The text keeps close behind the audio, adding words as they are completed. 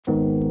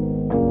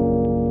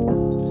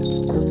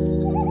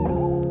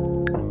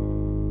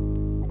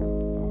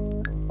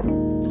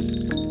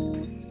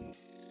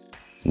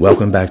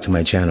Welcome back to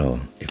my channel.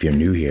 If you're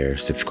new here,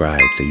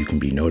 subscribe so you can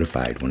be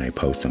notified when I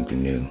post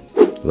something new.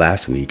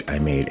 Last week, I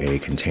made a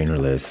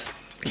containerless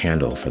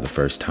candle for the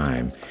first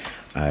time,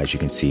 as you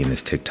can see in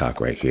this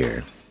TikTok right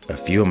here. A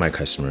few of my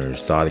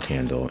customers saw the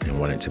candle and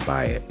wanted to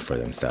buy it for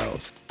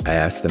themselves. I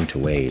asked them to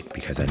wait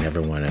because I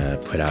never want to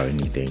put out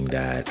anything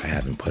that I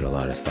haven't put a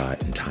lot of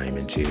thought and time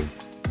into.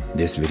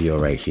 This video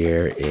right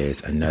here is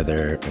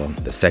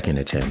the second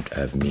attempt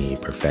of me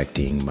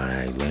perfecting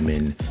my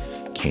lemon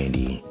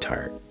candy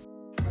tart.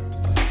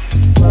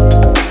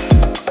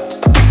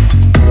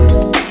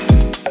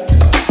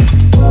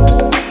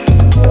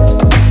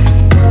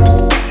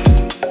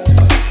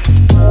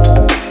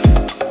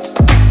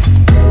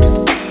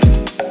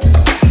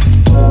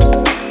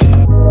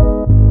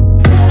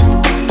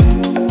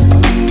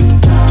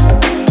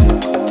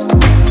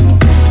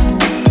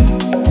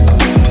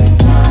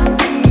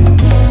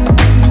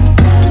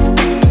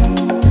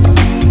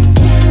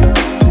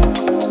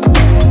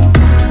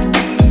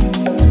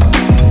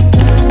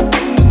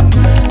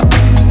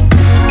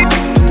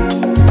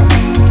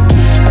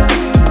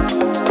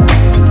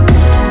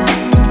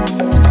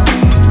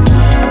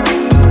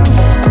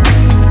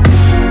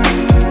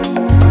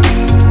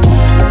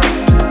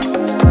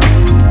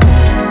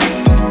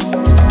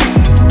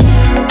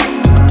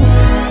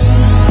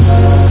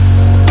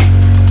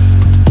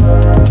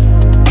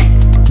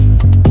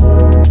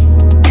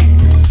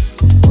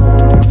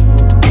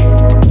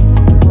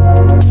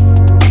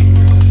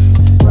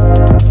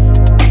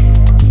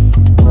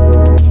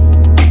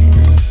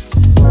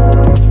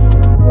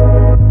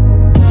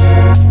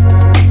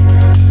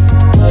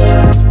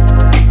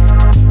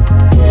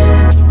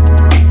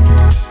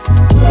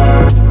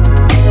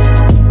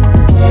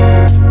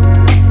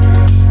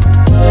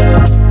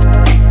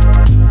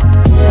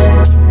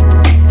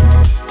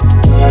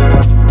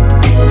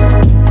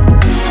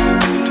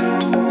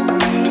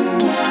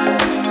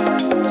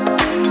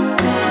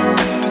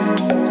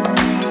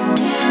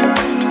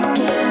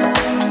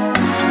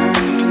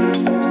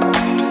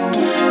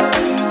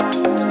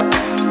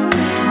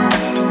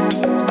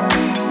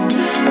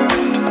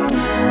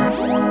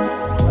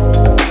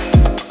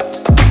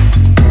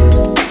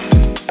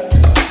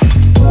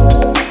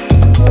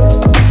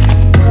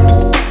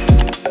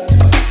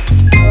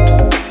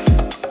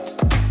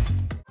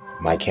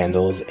 My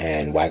candles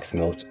and wax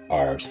melts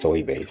are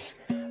soy based.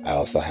 I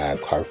also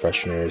have car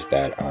fresheners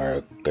that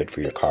are good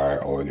for your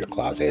car or your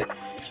closet.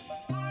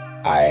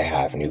 I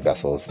have new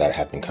vessels that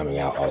have been coming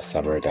out all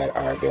summer that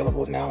are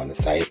available now on the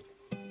site.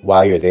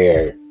 While you're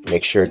there,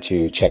 make sure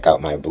to check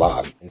out my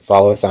blog and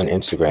follow us on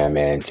Instagram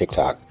and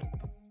TikTok.